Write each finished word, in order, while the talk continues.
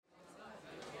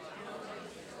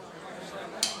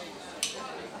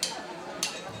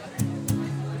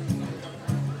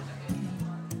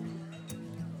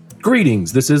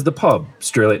Greetings, this is The Pub,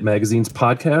 Straylight Magazine's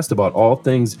podcast about all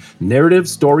things narrative,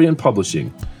 story, and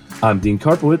publishing. I'm Dean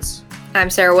Karpowicz.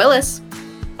 I'm Sarah Willis.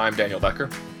 I'm Daniel Becker.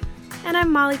 And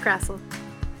I'm Molly Krasel.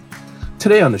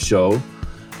 Today on the show,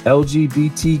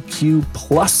 LGBTQ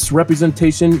plus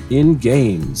representation in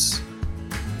games.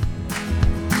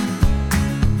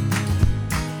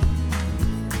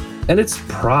 And it's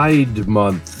Pride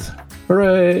Month.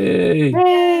 Hooray!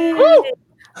 Hey!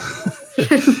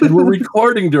 And we're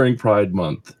recording during Pride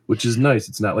Month, which is nice.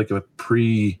 It's not like a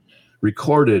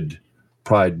pre-recorded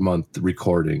Pride Month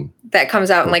recording. That comes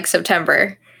out in like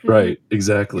September. Right,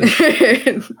 exactly.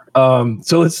 So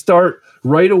let's start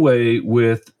right away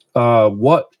with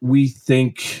what we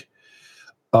think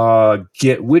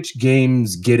which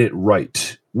games get it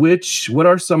right. What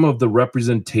are some of the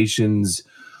representations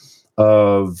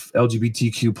of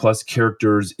LGBTQ plus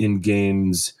characters in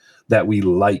games that we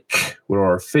like? What are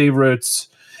our favorites?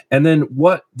 And then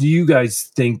what do you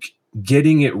guys think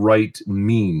getting it right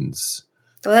means?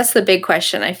 Well, that's the big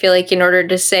question. I feel like in order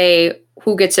to say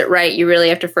who gets it right, you really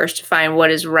have to first define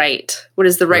what is right. What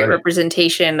is the right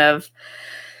representation of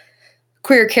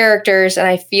queer characters? And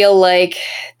I feel like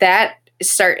that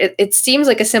it seems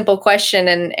like a simple question,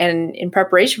 and in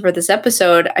preparation for this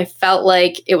episode, I felt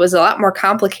like it was a lot more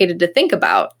complicated to think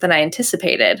about than I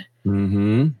anticipated.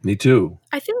 Mm-hmm. Me too.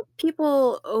 I think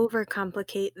people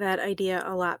overcomplicate that idea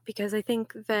a lot because I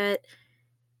think that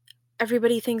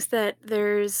everybody thinks that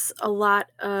there's a lot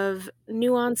of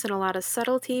nuance and a lot of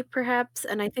subtlety, perhaps,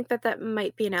 and I think that that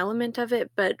might be an element of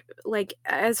it, but like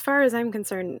as far as I'm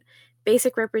concerned,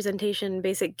 basic representation,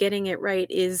 basic getting it right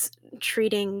is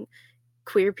treating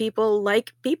queer people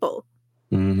like people.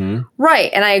 Mm-hmm.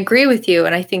 Right, and I agree with you,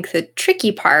 and I think the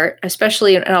tricky part,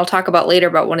 especially, and I'll talk about later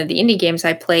about one of the indie games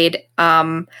I played,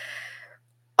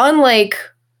 unlike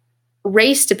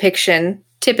race depiction,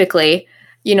 typically,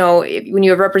 when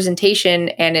you have representation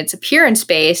and it's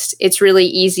appearance-based, it's really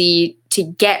easy to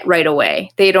get right away.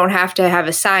 They don't have to have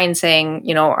a sign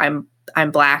saying,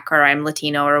 I'm Black or I'm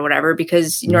Latino or whatever,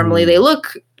 because normally they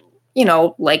look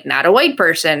like not a white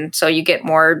person. So you get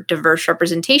more diverse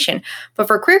representation. But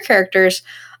for queer characters,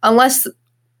 unless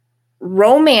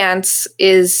romance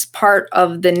is part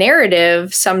of the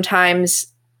narrative, sometimes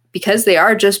because they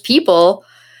are just people,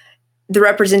 the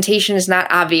representation is not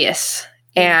obvious.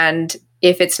 And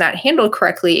if it's not handled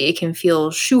correctly, it can feel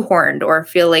shoehorned or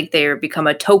feel like they become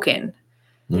a token.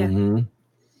 Mm-hmm.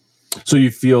 So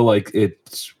you feel like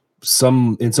it's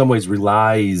in some ways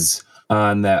relies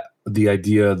on the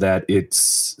idea that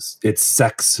it's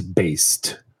sex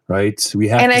based, right?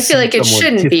 I feel like it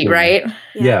shouldn't be, right?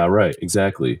 Yeah, right,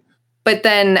 exactly. But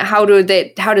then how does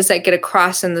that get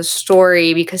across in the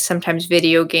story? Because sometimes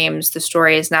video games, the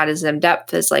story is not as in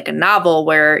depth as like a novel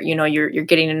where, you're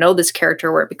getting to know this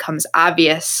character where it becomes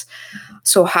obvious.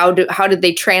 So how did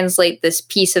they translate this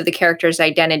piece of the character's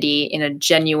identity in a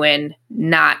genuine,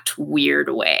 not weird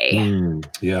way?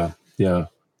 Yeah.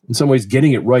 In some ways,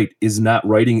 getting it right is not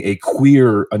writing a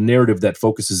narrative that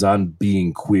focuses on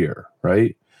being queer,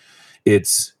 right?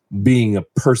 It's being a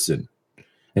person.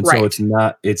 And so it's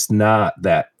not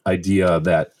that idea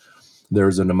that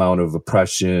there's an amount of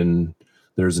oppression,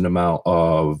 there's an amount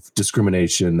of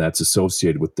discrimination that's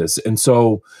associated with this. And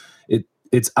so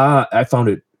I found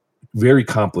it very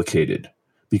complicated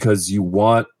because you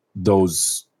want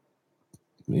those,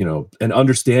 an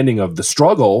understanding of the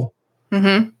struggle,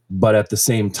 but at the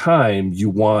same time, you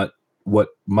want what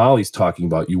Molly's talking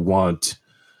about. You want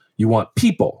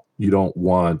people. You don't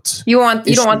want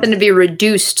them to be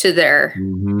reduced to their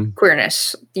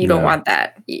queerness. You don't want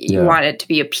that. You want it to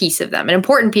be a piece of them, an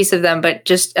important piece of them, but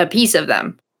just a piece of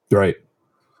them. Right.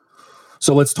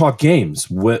 So let's talk games.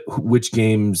 Which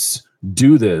games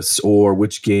do this or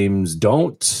which games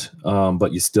don't,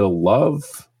 but you still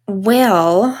love?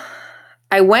 Well,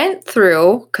 I went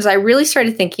through, because I really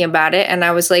started thinking about it, and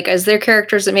I was like, is there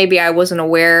characters that maybe I wasn't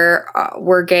aware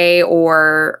were gay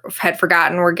or had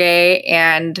forgotten were gay?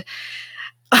 And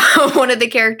one of the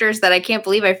characters that I can't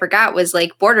believe I forgot was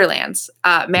like Borderlands,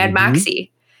 Mad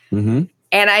Moxie. Mm-hmm.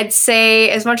 And I'd say,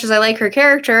 as much as I like her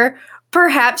character,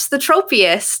 perhaps the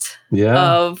tropiest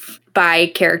of bi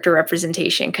character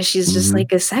representation, because she's just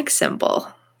like a sex symbol.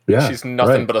 Yeah, she's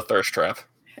nothing but a thirst trap.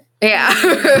 Yeah.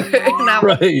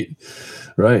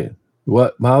 Right.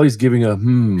 What Molly's giving a What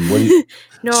do you,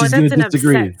 no, that's an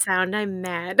upset sound. I'm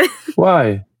mad.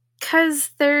 Why?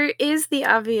 Because there is the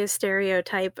obvious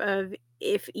stereotype of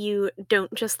if you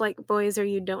don't just like boys or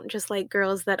you don't just like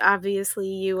girls, that obviously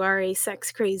you are a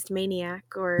sex-crazed maniac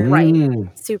or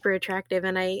super attractive.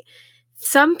 And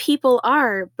some people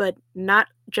are, but not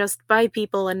just bi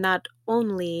people and not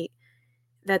only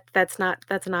that's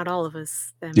not all of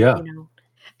us. Then, Yeah. you know.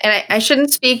 And I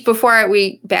shouldn't speak before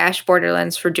we bash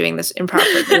Borderlands for doing this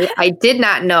improperly. I did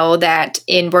not know that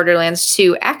in Borderlands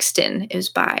 2, Axton is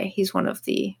bi. He's one of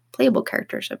the playable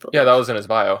characters, I believe. Yeah, that was in his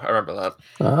bio. I remember that.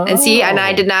 Oh. And see, and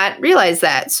I did not realize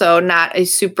that. So not a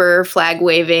super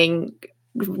flag-waving,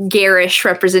 garish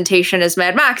representation as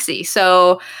Mad Moxie.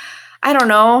 So I don't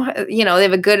know. You know, they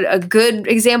have a good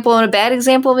example and a bad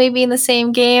example maybe in the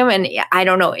same game. And I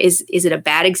don't know. Is it a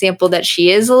bad example that she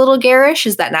is a little garish?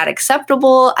 Is that not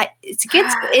acceptable?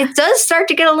 It does start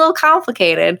to get a little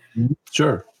complicated.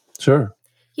 Sure.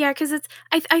 Yeah, because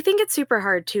I think it's super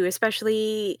hard too,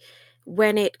 especially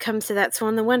when it comes to that. So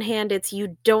on the one hand, it's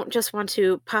you don't just want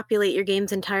to populate your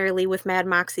games entirely with Mad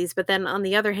Moxies, but then on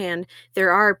the other hand, there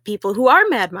are people who are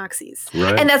Mad Moxies.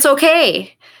 Right. And that's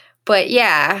okay. But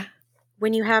yeah.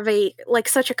 When you have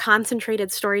such a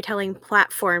concentrated storytelling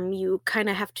platform, you kind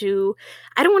of have to,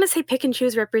 I don't want to say pick and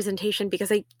choose representation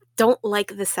because I don't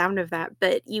like the sound of that,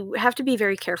 but you have to be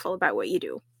very careful about what you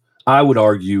do. I would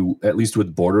argue, at least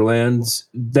with Borderlands,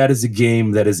 that is a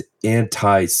game that is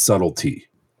anti-subtlety,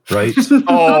 right?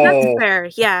 Oh, that's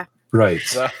fair. Yeah. Right.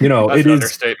 That's it an is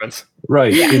understatement.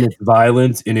 right Yeah. in its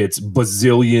violence, in its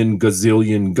gazillion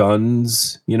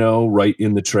guns, right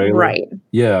in the trailer. Right.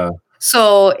 Yeah.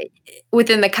 So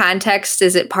within the context,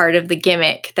 is it part of the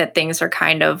gimmick that things are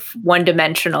kind of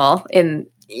one-dimensional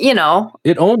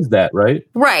It owns that, right?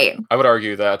 Right. I would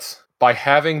argue that by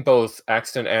having both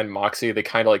Axton and Moxie, they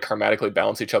kind of like karmatically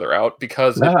balance each other out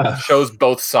because it shows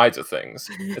both sides of things.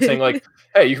 It's saying like,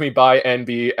 hey, you can be bi and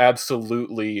be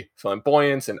absolutely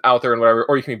flamboyant and out there and whatever,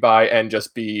 or you can be bi and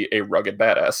just be a rugged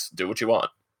badass. Do what you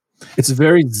want. It's a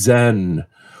very zen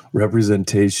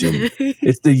representation.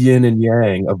 It's the yin and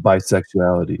yang of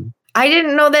bisexuality. I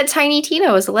didn't know that Tiny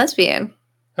Tina was a lesbian.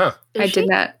 Huh. I did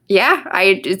not. Yeah,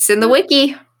 it's in the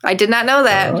wiki. I did not know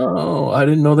that. Oh, I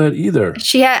didn't know that either.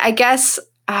 She had, I guess,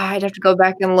 I'd have to go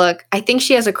back and look. I think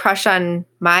she has a crush on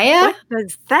Maya. What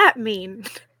does that mean?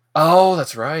 Oh,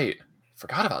 that's right.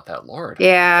 Forgot about that, Lord.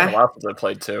 Yeah. It's been a while since I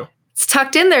played too. It's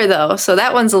tucked in there, though, so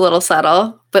that one's a little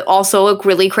subtle, but also a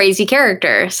really crazy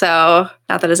character. So,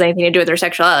 not that it has anything to do with her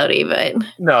sexuality, but...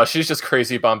 No, she's just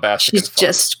crazy, bombastic. She's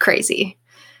just crazy.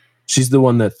 She's the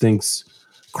one that thinks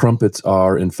crumpets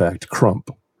are, in fact, crump,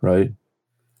 right?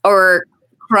 Or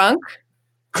crunk.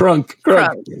 Crunk.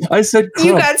 I said crump.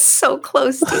 You got so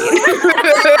close, Dean.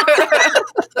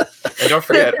 And don't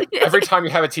forget, every time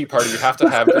you have a tea party, you have to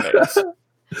have grenades.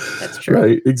 That's true.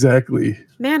 Right, exactly.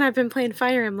 Man, I've been playing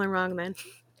Fire Emblem wrong then.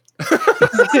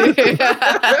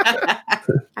 I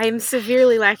am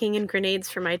severely lacking in grenades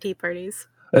for my tea parties.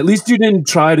 At least you didn't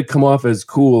try to come off as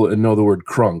cool and know the word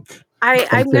crunk.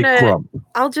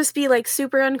 I'll just be like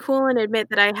super uncool and admit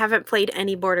that I haven't played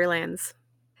any Borderlands.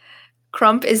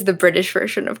 Crump is the British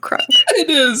version of crunk. It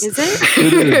is. Is it?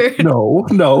 It is. No,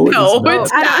 No, it's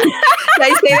it's not. Did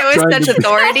I say that with such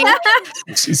authority?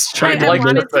 She's trying to I like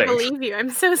wanted the to thing. believe you. I'm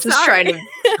so Just sorry.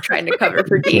 trying to cover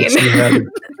for Dean. She had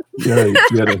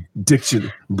a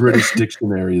British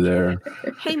dictionary there.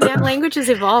 Hey man, language is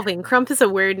evolving. Crump is a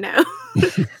word now.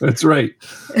 That's right.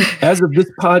 As of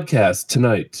this podcast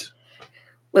tonight,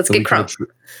 Let's get crump.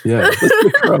 Let's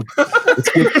get crump. Let's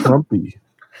get crumpy.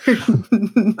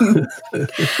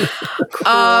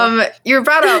 You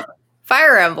brought up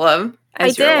Fire Emblem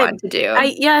as you want to do.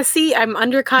 See, I'm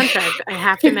under contract. I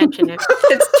have to mention it.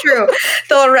 It's true.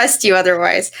 They'll arrest you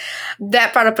otherwise.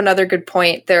 That brought up another good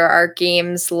point. There are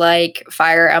games like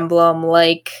Fire Emblem,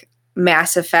 like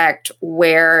Mass Effect,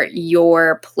 where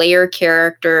your player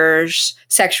character's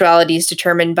sexuality is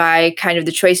determined by kind of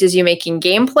the choices you make in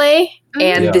gameplay,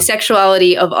 and the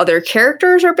sexuality of other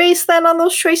characters are based then on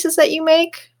those choices that you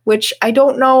make. Which I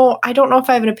don't know. I don't know if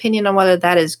I have an opinion on whether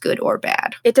that is good or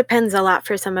bad. It depends a lot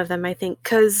for some of them, I think.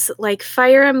 Because, like,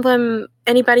 Fire Emblem,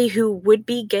 anybody who would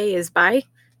be gay is bi.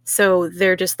 So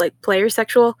they're just, like, player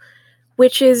sexual.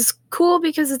 Which is cool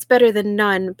because it's better than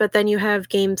none. But then you have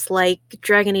games like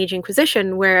Dragon Age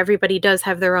Inquisition, where everybody does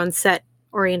have their own set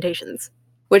orientations.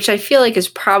 Which I feel like is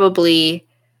probably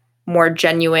more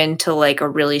genuine to like a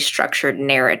really structured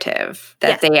narrative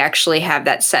that they actually have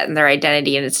that set in their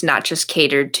identity, and it's not just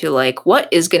catered to like what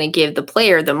is going to give the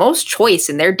player the most choice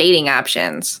in their dating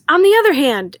options. On the other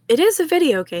hand, it is a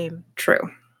video game.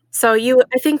 True. So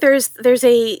I think there's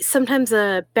sometimes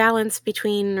a balance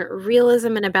between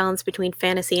realism and a balance between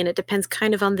fantasy, and it depends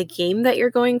kind of on the game that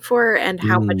you're going for and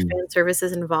how much fan service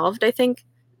is involved, I think.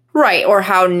 Right, or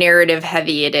how narrative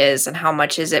heavy it is and how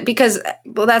much is it. Because,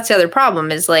 well, that's the other problem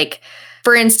is like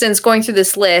for instance, going through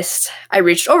this list, I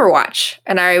reached Overwatch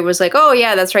and I was like, oh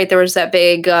yeah, that's right. There was that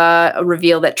big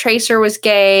reveal that Tracer was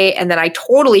gay. And then I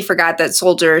totally forgot that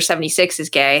Soldier 76 is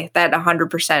gay. That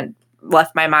 100%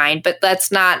 left my mind. But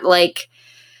that's not like,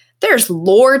 there's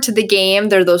lore to the game.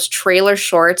 There are those trailer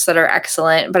shorts that are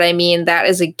excellent. But I mean, that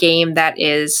is a game that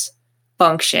is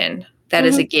function. That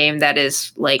is a game that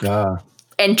is like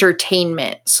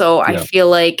entertainment. So I feel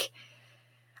like,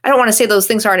 I don't want to say those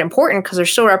things aren't important because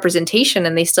there's still representation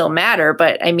and they still matter.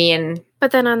 But I mean,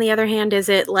 but then on the other hand, is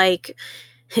it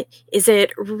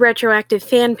retroactive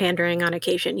fan pandering on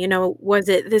occasion? You know, was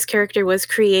it this character was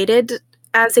created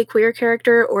as a queer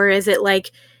character, or is it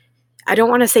like, I don't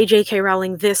want to say JK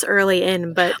Rowling this early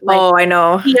in, but like, oh, I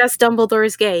know. Yes,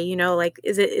 Dumbledore's gay, you know, like,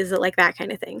 is it like that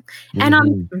kind of thing?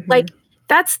 And like,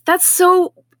 that's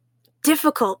so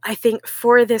difficult, I think,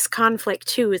 for this conflict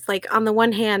too. It's like, on the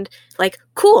one hand, like,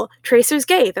 cool, Tracer's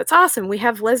gay, that's awesome, we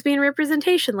have lesbian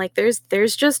representation, like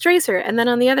there's just Tracer. And then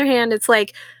on the other hand, it's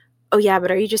like, oh yeah, but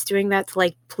are you just doing that to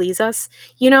like please us,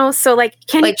 you know? So like,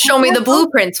 show me the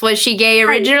blueprints. Was she gay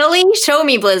originally? Show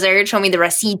me, Blizzard, show me the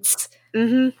receipts.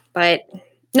 But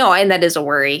no, and that is a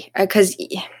worry because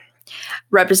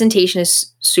representation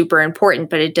is super important,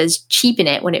 but it does cheapen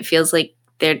it when it feels like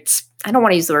there's, I don't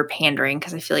want to use the word pandering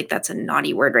because I feel like that's a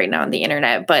naughty word right now on the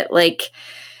internet, but like,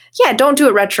 yeah, don't do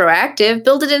it retroactive.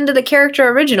 Build it into the character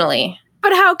originally.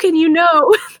 But how can you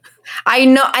know? I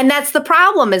know. And that's the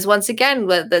problem is, once again,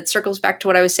 that circles back to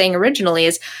what I was saying originally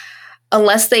is,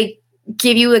 unless they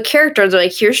give you a character, they're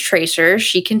like, here's Tracer,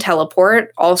 she can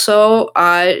teleport. Also,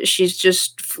 she's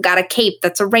just got a cape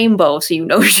that's a rainbow, so you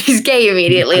know she's gay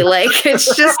immediately. Like,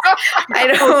 it's just, I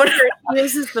don't.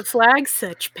 This is the flag,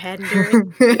 such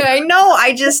pandering. I know.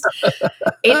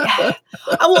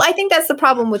 Well, I think that's the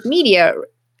problem with media,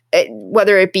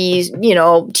 whether it be, you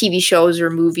know, TV shows or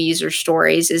movies or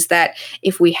stories, is that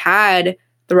if we had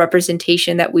the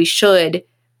representation that we should,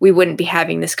 we wouldn't be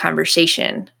having this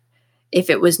conversation. If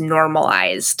it was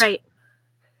normalized. Right.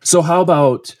 So how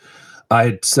about, I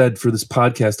had said for this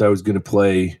podcast I was going to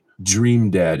play Dream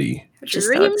Daddy. Which is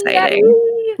so exciting.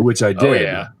 Which I did. Oh,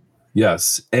 yeah.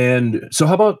 Yes. And so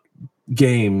how about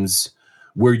games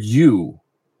where you,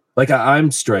 like, I'm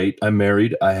straight, I'm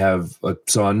married, I have a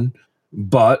son,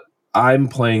 but I'm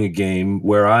playing a game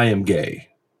where I am gay,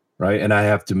 right? And I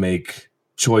have to make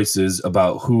choices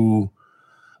about who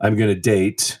I'm going to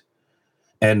date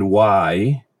and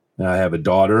why. I have a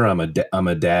daughter, I'm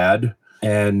a dad,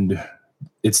 and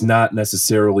it's not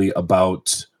necessarily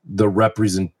about the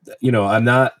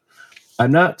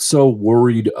I'm not so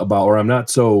worried about, or I'm not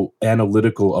so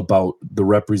analytical about the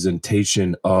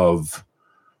representation of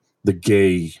the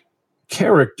gay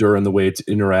character and the way it's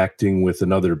interacting with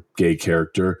another gay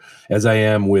character as I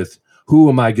am with who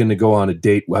am I going to go on a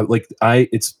date with. Like,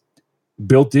 it's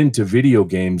built into video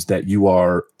games that you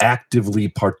are actively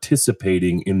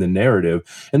participating in the narrative,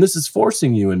 and this is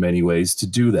forcing you in many ways to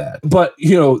do that. But,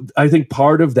 you know, I think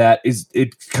part of that is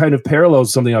it kind of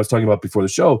parallels something I was talking about before the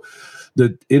show.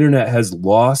 The internet has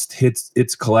lost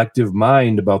its collective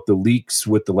mind about the leaks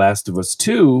with The Last of Us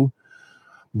 2,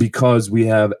 because we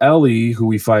have Ellie, who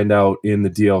we find out in the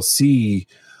DLC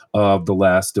of The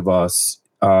Last of Us,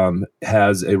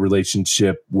 has a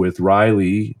relationship with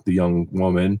Riley, the young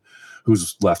woman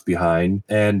who's left behind.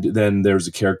 And then there's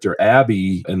a character,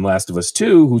 Abby, in Last of Us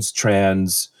 2, who's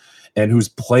trans and who's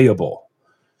playable.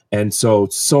 And so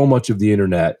much of the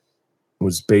internet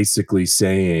was basically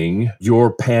saying,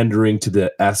 you're pandering to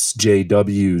the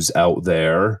SJWs out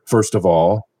there, first of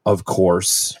all, of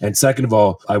course. And second of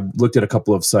all, I looked at a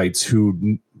couple of sites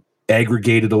who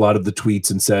aggregated a lot of the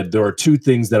tweets and said, there are two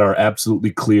things that are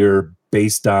absolutely clear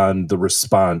based on the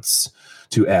response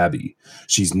to Abby.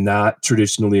 She's not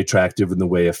traditionally attractive in the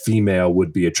way a female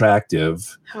would be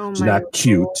attractive. She's not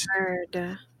cute.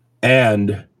 Lord.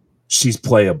 And she's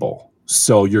playable.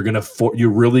 So you're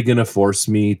really gonna force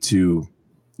me to,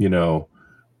 you know,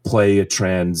 play a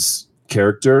trans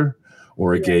character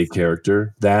or a gay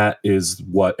character. That is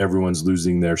what everyone's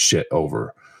losing their shit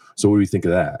over. So what do you think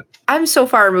of that? I'm so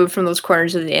far removed from those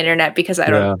corners of the internet because I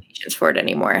don't have patience for it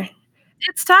anymore.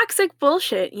 It's toxic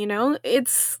bullshit, you know?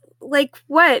 It's like,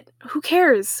 what? Who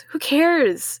cares? Who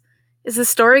cares? Is the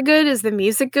story good? Is the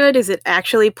music good? Is it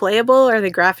actually playable? Are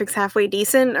the graphics halfway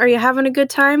decent? Are you having a good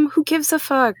time? Who gives a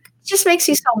fuck? It just makes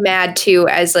me so mad, too,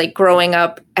 as like growing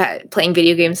up playing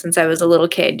video games since I was a little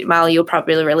kid. Molly, you'll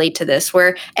probably relate to this,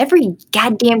 where every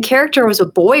goddamn character was a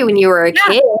boy when you were a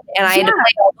kid. and I had to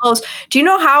play all those. Do you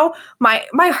know how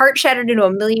my heart shattered into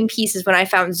a million pieces when I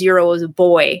found Zero was a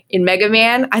boy in Mega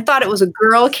Man? I thought it was a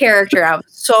girl character. I was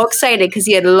so excited because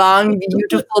he had long,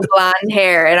 beautiful blonde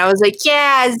hair, and I was like,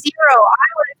 "Yeah, Zero! I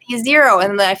want to be Zero!"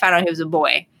 And then I found out he was a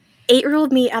boy.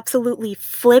 8-year-old me absolutely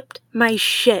flipped my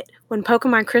shit when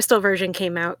Pokemon Crystal version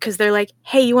came out because they're like,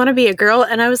 "Hey, you want to be a girl?"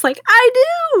 And I was like, "I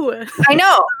do." I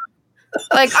know.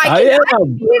 Like I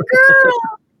can be a girl.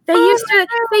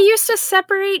 They used to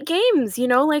separate games, you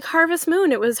know, like Harvest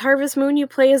Moon. It was Harvest Moon you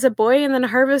play as a boy, and then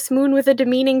Harvest Moon with a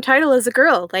demeaning title as a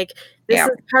girl. Like this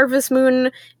is Harvest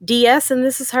Moon DS, and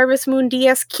this is Harvest Moon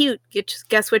DS Cute.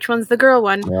 Guess which one's the girl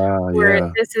one?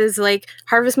 This is like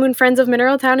Harvest Moon Friends of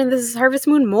Mineral Town, and this is Harvest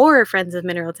Moon More Friends of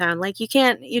Mineral Town. Like you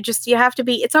have to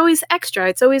be. It's always extra.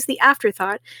 It's always the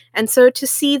afterthought. And so to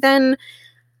see then,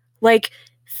 like,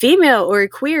 female or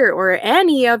queer or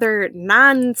any other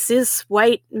non-cis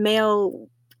white male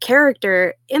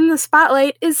character in the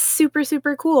spotlight is super,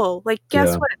 super cool. Like,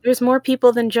 guess what? There's more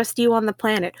people than just you on the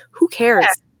planet. Who cares?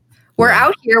 Yeah. We're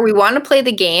out here. We want to play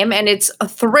the game, and it's a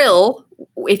thrill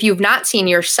if you've not seen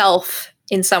yourself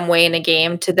in some way in a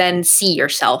game to then see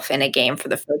yourself in a game for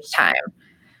the first time.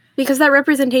 Because that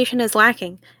representation is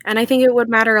lacking. And I think it would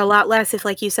matter a lot less if,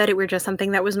 like you said, it were just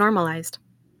something that was normalized.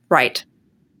 Right.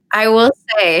 I will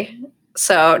say,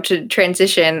 so to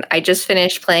transition, I just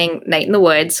finished playing Night in the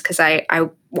Woods because I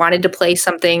wanted to play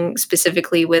something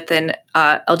specifically with an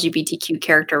LGBTQ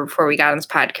character before we got on this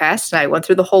podcast. And I went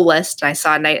through the whole list and I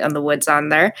saw Night in the Woods on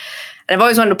there. And I've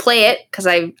always wanted to play it because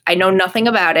I know nothing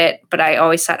about it, but I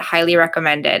always thought highly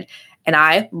recommended. And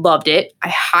I loved it. I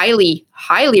highly,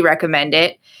 highly recommend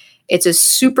it. It's a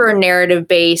super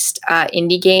narrative-based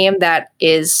indie game that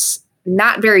is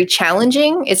not very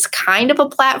challenging. It's kind of a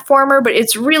platformer, but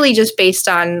it's really just based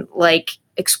on like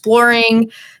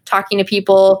exploring, talking to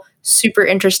people, super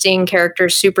interesting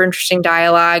characters, super interesting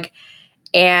dialogue.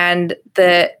 And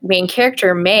the main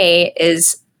character, May,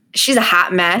 she's a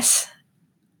hot mess.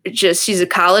 She's a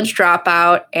college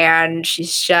dropout, and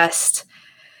she's just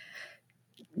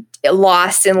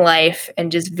lost in life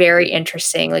and just very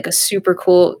interesting, like a super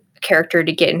cool character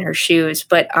to get in her shoes.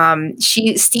 But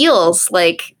she steals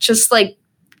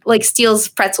steals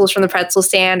pretzels from the pretzel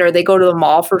stand, or they go to the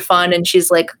mall for fun, and she's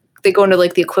like, they go into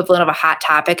like the equivalent of a Hot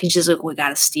Topic, and she's like, we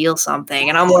gotta steal something.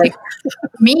 And I'm like,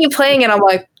 me playing it, I'm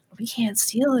like, we can't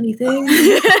steal anything.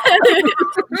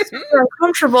 It's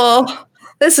uncomfortable.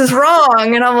 This is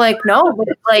wrong. And I'm like, no, but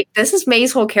like, this is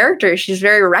May's whole character. She's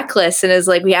very reckless and is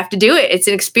like, we have to do it. It's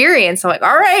an experience. I'm like,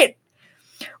 all right,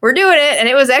 we're doing it. And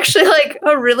it was actually like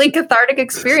a really cathartic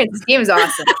experience. This game is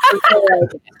awesome.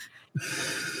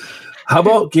 How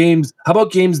about games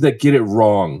that get it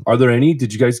wrong? Are there any?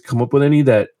 Did you guys come up with any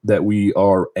that we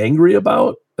are angry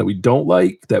about, that we don't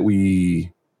like, that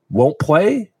we won't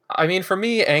play? I mean, for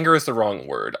me, anger is the wrong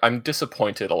word. I'm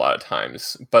disappointed a lot of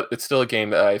times, but it's still a game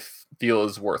that I feel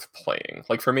is worth playing.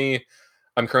 Like for me,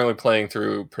 I'm currently playing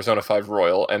through Persona 5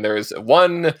 Royal, and there's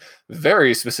one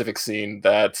very specific scene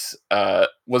that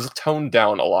was toned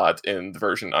down a lot in the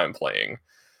version I'm playing,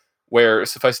 where,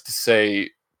 suffice to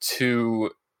say,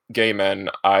 two gay men,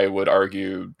 I would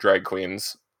argue drag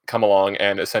queens, come along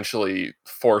and essentially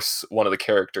force one of the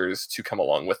characters to come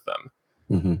along with them.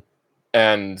 Mm-hmm.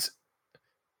 And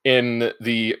in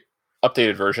the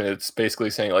updated version, it's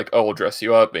basically saying like, oh, we'll dress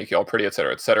you up, make you all pretty,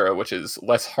 etc., which is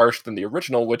less harsh than the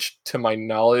original, which to my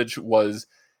knowledge was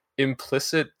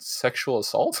implicit sexual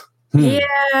assault.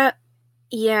 Yeah.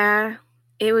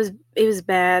 It was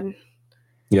bad.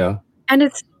 Yeah. And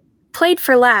it's played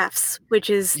for laughs, which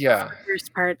is the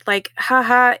worst part. Like,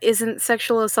 haha, isn't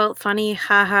sexual assault funny?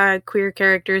 Haha, queer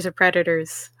characters are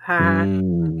predators. Haha.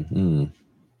 Mm-hmm.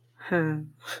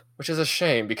 Which is a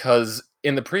shame, because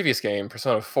in the previous game,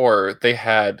 Persona 4, they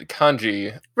had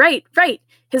Kanji. Right.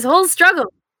 His whole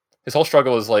struggle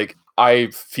is like, I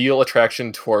feel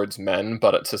attraction towards men,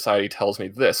 but society tells me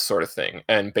this sort of thing.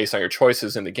 And based on your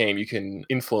choices in the game, you can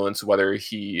influence whether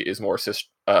he is more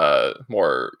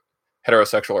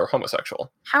heterosexual or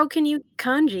homosexual. How can you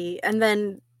Kanji and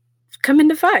then come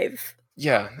into 5?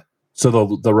 Yeah. So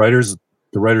the writers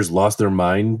lost their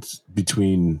mind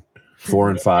between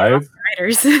 4 and 5?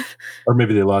 Writers. Or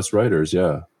maybe they lost writers,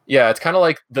 yeah. Yeah, it's kind of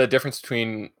like the difference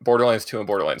between Borderlands 2 and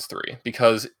Borderlands 3.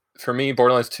 Because for me,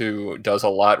 Borderlands 2 does a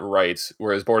lot right,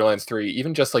 whereas Borderlands 3,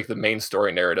 even just like the main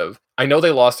story narrative, I know they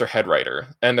lost their head writer.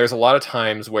 And there's a lot of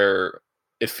times where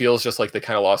it feels just like they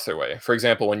kind of lost their way. For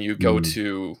example, when you go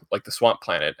to like the swamp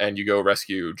planet and you go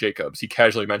rescue Jacobs, he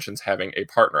casually mentions having a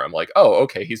partner. I'm like, oh,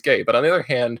 okay, he's gay. But on the other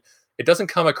hand, it doesn't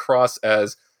come across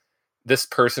as this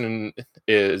person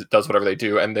does whatever they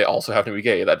do, and they also happen to be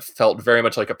gay. That felt very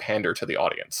much like a pander to the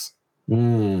audience.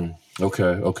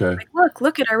 Okay. Like,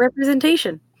 look at our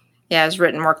representation. Yeah, it was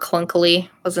written more clunkily.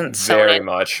 Wasn't very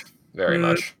much.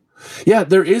 Yeah,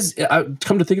 there is.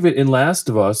 Come to think of it, in Last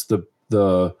of Us, the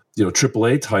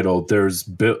AAA title, there's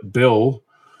Bill,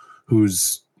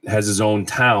 who's has his own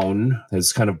town,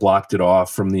 has kind of blocked it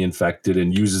off from the infected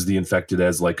and uses the infected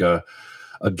as like a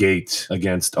gate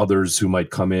against others who might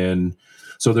come in.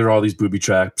 So there are all these booby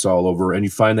traps all over, and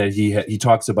you find that he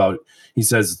talks about, he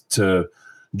says to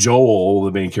Joel,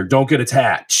 the main character, don't get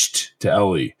attached to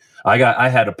Ellie. I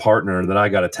had a partner that I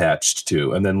got attached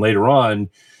to, and then later on,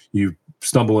 you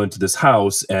stumble into this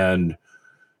house and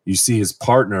you see his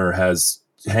partner has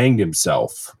hanged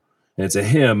himself. And it's a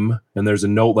him, and there's a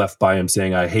note left by him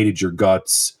saying, I hated your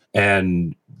guts.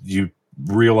 And you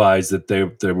realize that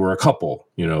they were a couple,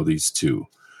 these two.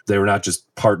 They were not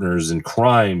just partners in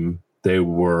crime, they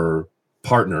were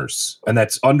partners. And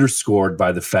that's underscored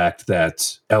by the fact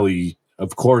that Ellie,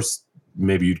 of course,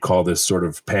 maybe you'd call this sort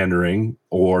of pandering,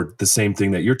 or the same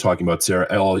thing that you're talking about, Sarah.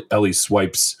 Ellie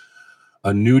swipes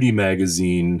a nudie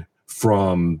magazine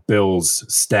from Bill's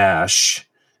stash,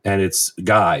 and it's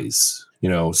guys.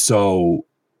 So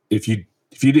if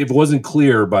it wasn't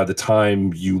clear by the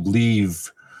time you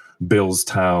leave Bill's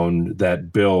town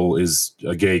that Bill is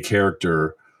a gay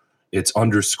character, it's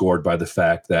underscored by the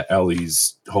fact that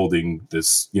Ellie's holding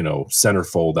this,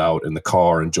 centerfold out in the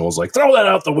car, and Joel's like, throw that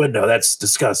out the window. That's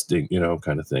disgusting,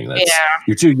 kind of thing.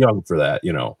 You're too young for that,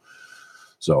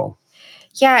 So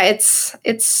yeah, it's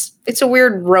a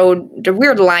weird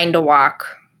line to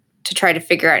walk to try to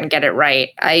figure out and get it right.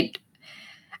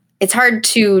 It's hard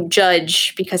to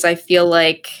judge because I feel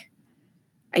like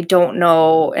I don't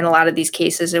know in a lot of these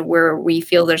cases where we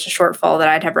feel there's a shortfall that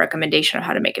I'd have a recommendation of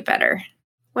how to make it better.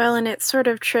 Well, and it sort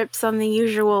of trips on the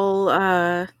usual,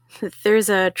 there's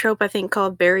a trope I think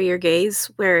called bury your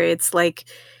gays, where it's like,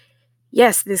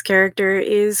 yes, this character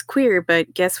is queer,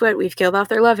 but guess what? We've killed off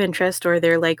their love interest, or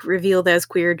they're like revealed as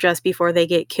queer just before they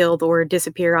get killed or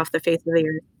disappear off the face of the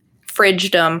earth.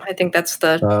 Fridgedom. I think that's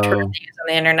the term they use on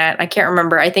the internet. I can't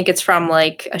remember. I think it's from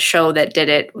like a show that did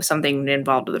it with something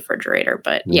involved with the refrigerator.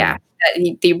 But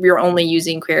you're only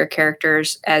using queer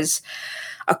characters as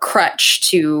a crutch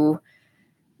to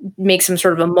make some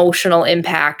sort of emotional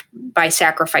impact by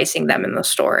sacrificing them in the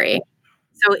story.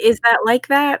 So is that like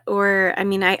that? Or, I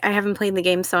mean, I haven't played the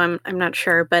game, so I'm not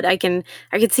sure, but I could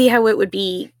see how it would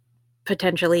be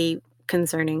potentially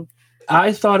concerning.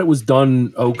 I thought it was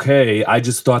done okay. I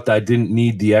just thought that I didn't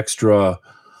need the extra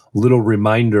little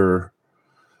reminder.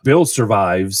 Bill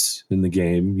survives in the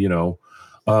game,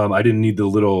 I didn't need the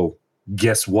little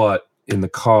guess what in the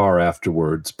car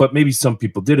afterwards. But maybe some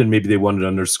people did, and maybe they wanted to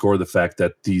underscore the fact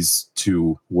that these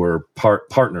two were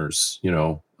partners,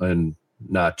 and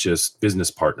not just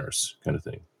business partners kind of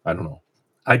thing. I don't know.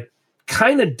 I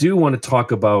kind of do want to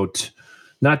talk about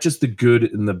not just the good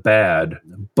and the bad,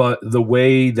 but the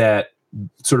way that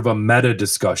sort of a meta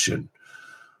discussion.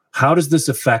 How does this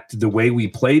affect the way we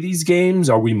play these games?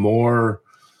 Are we more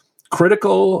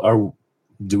critical, or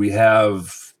do we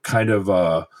have kind of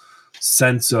a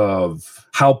sense of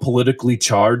how politically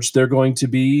charged they're going to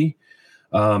be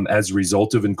as a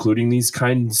result of including these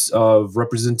kinds of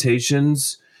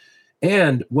representations?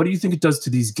 And what do you think it does to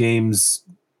these games?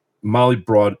 Molly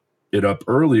brought it up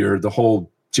earlier, the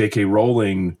whole JK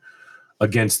Rowling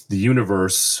against the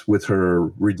universe with her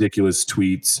ridiculous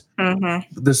tweets.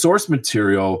 Mm-hmm. The source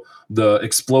material, the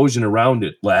explosion around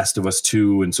it, Last of Us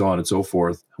 2 and so on and so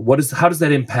forth. How does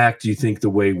that impact, do you think, the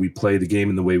way we play the game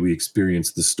and the way we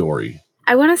experience the story?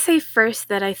 I want to say first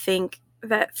that I think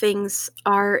that things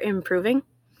are improving.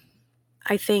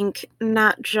 I think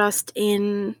not just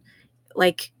in,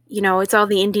 like, it's all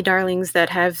the indie darlings that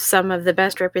have some of the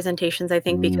best representations, I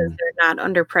think, because they're not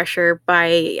under pressure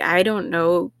by, I don't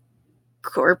know,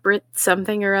 corporate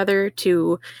something or other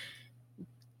to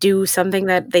do something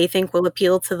that they think will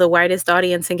appeal to the widest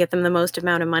audience and get them the most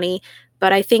amount of money.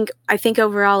 But I think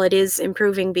overall it is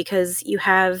improving because you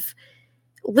have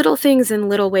little things in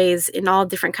little ways in all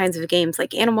different kinds of games,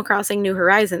 like Animal Crossing New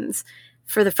Horizons.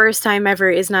 For the first time ever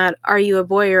is not, are you a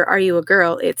boy or are you a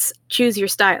girl? It's choose your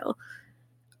style.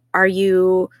 Are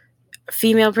you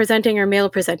female presenting or male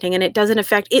presenting? And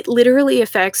it literally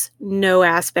affects no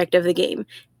aspect of the game.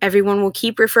 Everyone will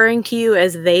keep referring to you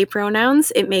as they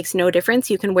pronouns. It makes no difference.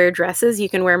 You can wear dresses, you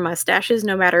can wear mustaches,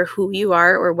 no matter who you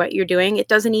are or what you're doing. It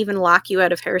doesn't even lock you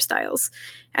out of hairstyles.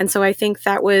 And so I think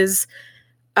that was,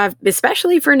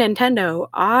 especially for Nintendo,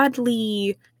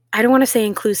 oddly, I don't want to say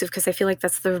inclusive because I feel like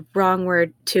that's the wrong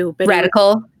word too. But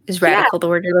radical. Is radical the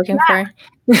word you're looking for?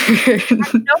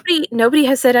 Nobody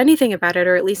has said anything about it,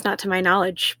 or at least not to my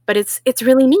knowledge. But it's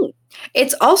really neat.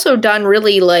 It's also done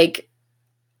really like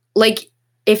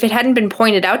if it hadn't been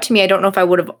pointed out to me, I don't know if I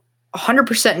would have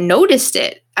 100% noticed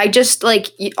it. I just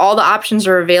all the options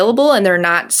are available and they're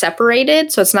not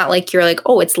separated. So it's not like you're like,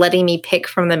 oh, it's letting me pick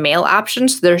from the male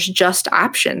options. There's just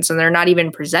options and they're not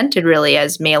even presented really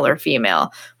as male or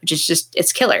female, which is just,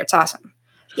 it's killer. It's awesome.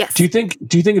 Yes. Do you think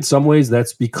in some ways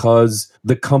that's because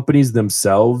the companies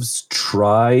themselves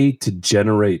try to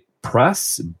generate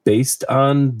press based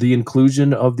on the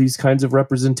inclusion of these kinds of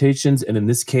representations? And in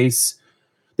this case,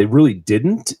 they really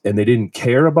didn't, and they didn't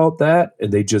care about that,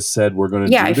 and they just said, we're going to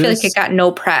do this. Yeah, I feel like it got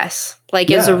no press. It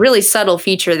was a really subtle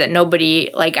feature that nobody,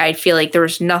 I feel like there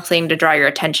was nothing to draw your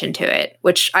attention to it,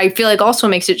 which I feel like also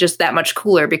makes it just that much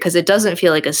cooler because it doesn't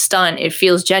feel like a stunt. It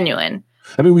feels genuine.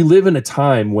 I mean, we live in a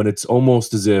time when it's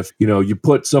almost as if, you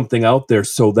put something out there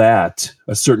so that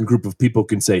a certain group of people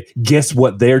can say, guess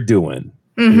what they're doing,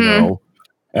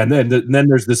 And then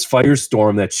there's this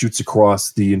firestorm that shoots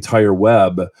across the entire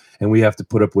web, and we have to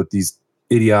put up with these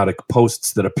idiotic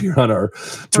posts that appear on our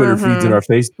Twitter feeds and our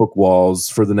Facebook walls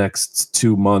for the next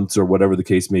 2 months or whatever the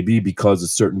case may be, because a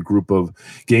certain group of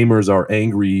gamers are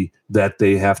angry that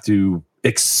they have to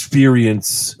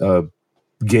experience a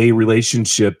gay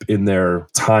relationship in their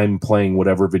time playing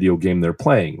whatever video game they're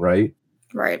playing, right?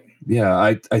 Right. Yeah,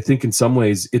 I think in some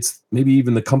ways it's maybe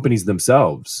even the companies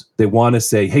themselves. They want to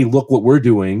say, hey, look what we're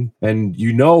doing. And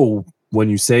when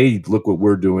you say, look what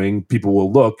we're doing, people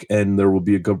will look and there will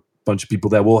be a bunch of people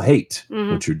that will hate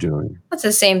what you're doing. That's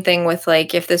the same thing with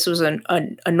if this was a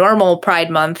normal Pride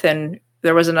Month and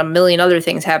there wasn't a million other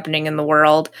things happening in the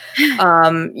world.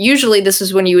 Usually this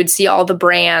is when you would see all the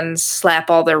brands slap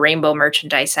all their rainbow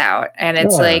merchandise out. And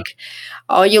it's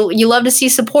oh, you love to see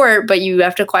support, but you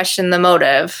have to question the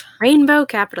motive. Rainbow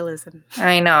capitalism.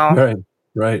 I know.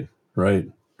 Right.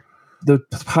 The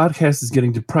podcast is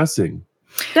getting depressing.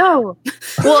 No.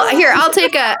 Well, here, I'll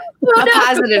take a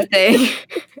positive thing.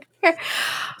 Let's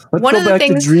go back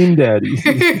to Dream Daddy.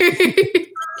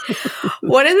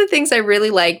 One of the things I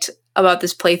really liked about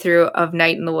this playthrough of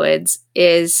Night in the Woods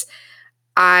is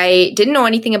I didn't know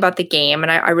anything about the game,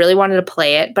 and I really wanted to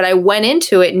play it, but I went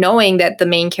into it knowing that the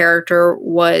main character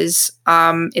was,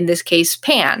 in this case,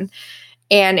 Pan.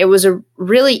 And it was a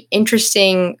really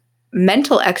interesting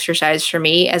mental exercise for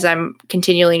me as I'm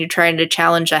continually trying to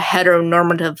challenge a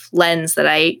heteronormative lens that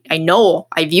I know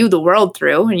I view the world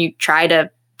through, and you try to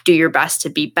do your best to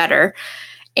be better.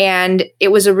 And it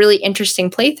was a really interesting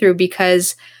playthrough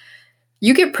because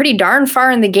you get pretty darn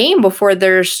far in the game before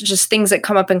there's just things that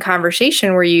come up in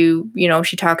conversation where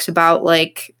she talks about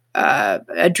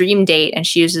a dream date and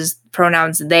she uses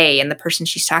pronouns they, and the person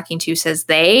she's talking to says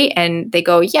they, and they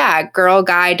go, yeah, girl,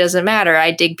 guy, doesn't matter. I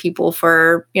dig people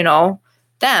for,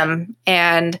 them.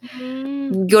 And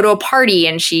go to a party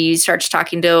and she starts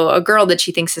talking to a girl that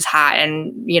she thinks is hot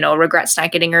and, regrets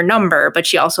not getting her number, but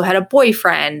she also had a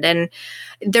boyfriend, and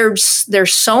they're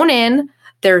sewn in.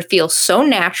 They feel so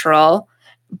natural.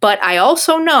 But I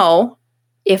also know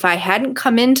if I hadn't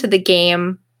come into the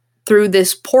game through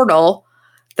this portal,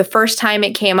 the first time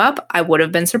it came up, I would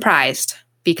have been surprised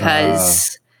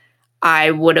because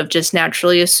I would have just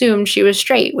naturally assumed she was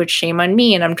straight, which shame on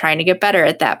me, and I'm trying to get better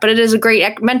at that. But it is a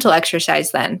great mental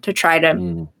exercise then to try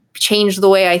to change the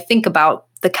way I think about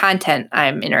the content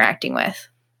I'm interacting with.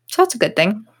 So that's a good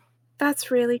thing. That's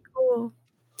really cool.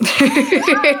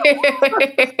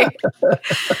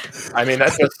 I mean,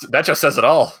 that just says it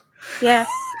all. Yeah.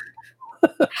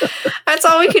 That's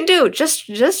all we can do.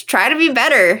 Just try to be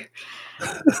better.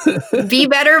 Be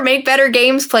better, make better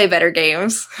games, play better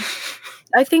games.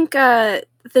 I think the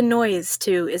noise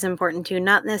too is important too.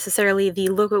 Not necessarily the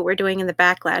look what we're doing in the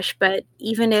backlash, but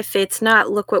even if it's not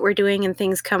look what we're doing and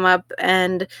things come up,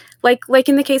 and like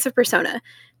in the case of Persona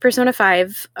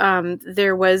 5,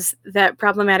 there was that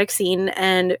problematic scene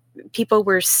and people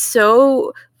were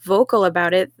so vocal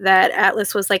about it that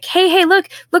Atlas was like, hey, look,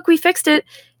 we fixed it.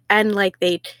 And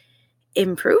they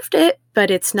improved it, but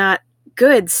it's not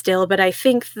good still. But I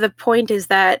think the point is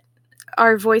that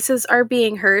our voices are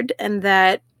being heard, and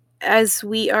that as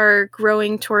we are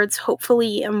growing towards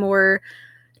hopefully a more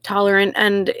tolerant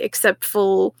and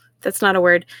acceptful, that's not a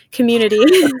word, community.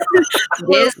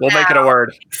 We'll make it a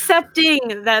word.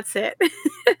 Accepting, that's it.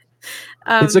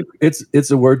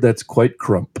 It's a word that's quite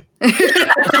crump.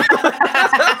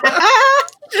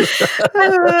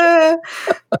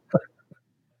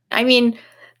 I mean,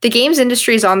 the games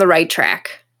industry is on the right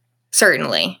track,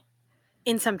 certainly.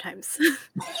 In sometimes.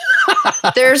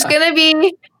 There's going to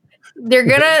be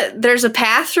there's a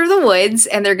path through the woods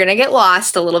and they're gonna get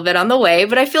lost a little bit on the way,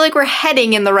 but I feel like we're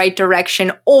heading in the right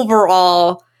direction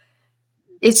overall.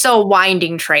 It's a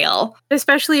winding trail.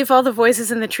 Especially if all the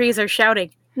voices in the trees are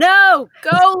shouting, "No,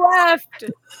 go left."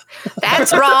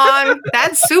 That's wrong.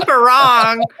 That's super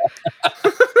wrong.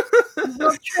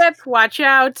 Don't trip, watch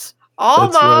out.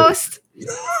 Almost.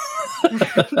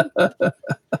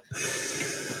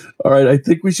 All right, I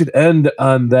think we should end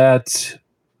on that.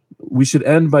 We should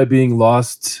end by being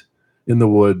lost in the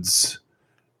woods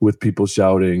with people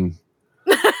shouting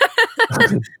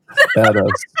at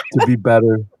us to be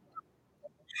better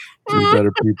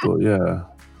people. Yeah.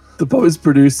 The pub is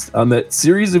produced on that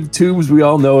series of tubes we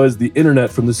all know as the internet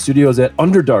from the studios at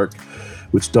Underdark,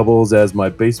 which doubles as my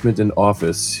basement and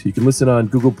office. You can listen on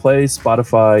Google Play,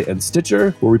 Spotify, and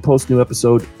Stitcher, where we post new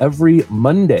episode every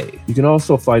Monday. You can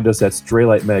also find us at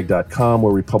straylightmag.com,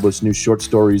 where we publish new short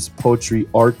stories, poetry,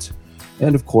 art,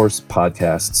 and of course,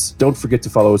 podcasts. Don't forget to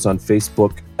follow us on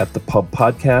Facebook at The Pub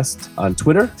Podcast, on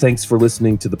Twitter. Thanks for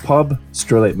listening to The Pub,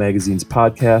 Straylight Magazine's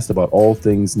podcast about all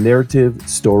things narrative,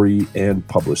 story, and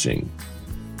publishing.